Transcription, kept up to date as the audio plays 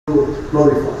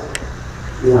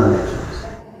glorify the elections.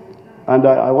 And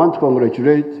I want to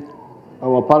congratulate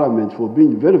our parliament for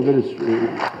being very, very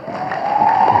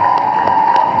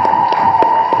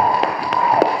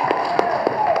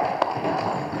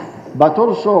but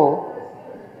also,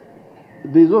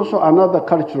 there's also another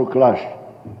cultural clash.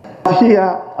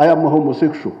 Here, I am a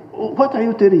homosexual. What are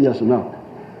you telling us now?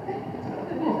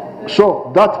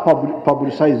 So that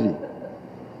publicizing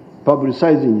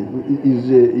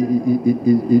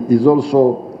is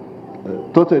also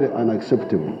totally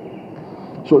unacceptable.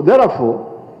 So therefore,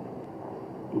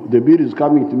 the bill is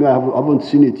coming to me. I haven't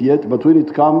seen it yet, but when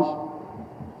it comes,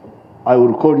 I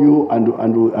will call you and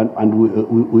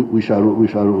we shall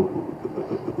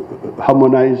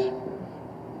harmonize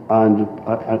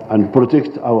and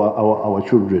protect our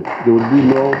children.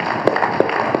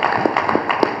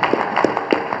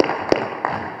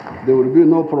 There will be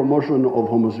no promotion of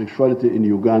homosexuality in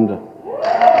Uganda.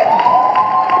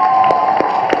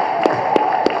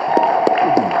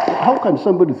 How can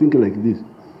somebody think like this?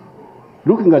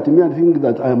 Looking at me and thinking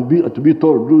that I am to be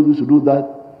told, do this, do that,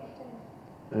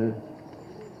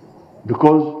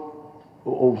 because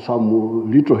of some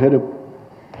little help.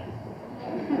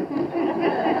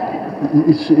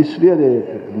 It's really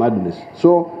madness.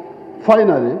 So,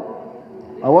 finally,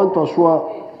 I want to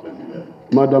assure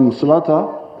Madam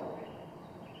Slaughter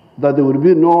that there will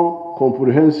be no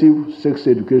comprehensive sex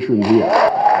education here.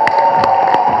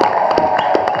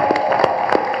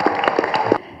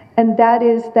 And that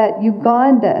is that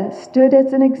Uganda stood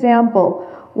as an example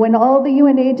when all the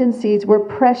UN agencies were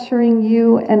pressuring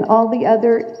you and all the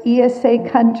other ESA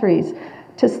countries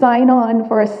to sign on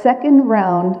for a second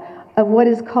round of what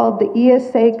is called the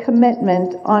ESA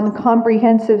Commitment on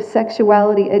Comprehensive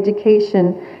Sexuality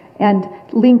Education and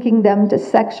linking them to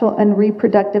sexual and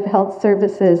reproductive health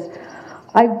services.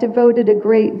 I've devoted a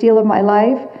great deal of my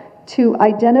life to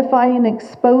identifying and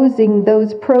exposing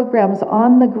those programs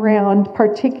on the ground,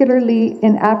 particularly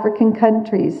in African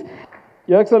countries.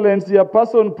 Your Excellency, a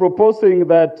person proposing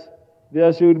that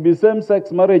there should be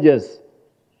same-sex marriages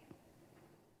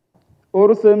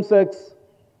or same-sex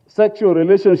sexual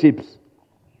relationships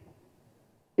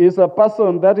is a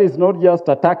person that is not just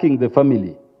attacking the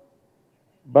family,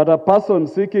 but a person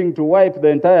seeking to wipe the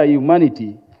entire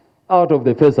humanity out of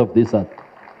the face of this earth.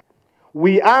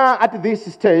 We are at this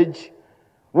stage,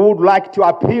 we would like to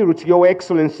appeal to Your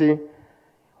Excellency.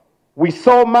 We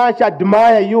so much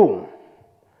admire you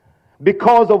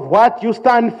because of what you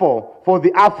stand for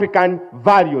the African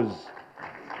values.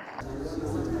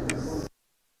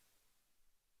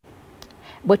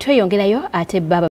 Bwe tweyongerayo ate baba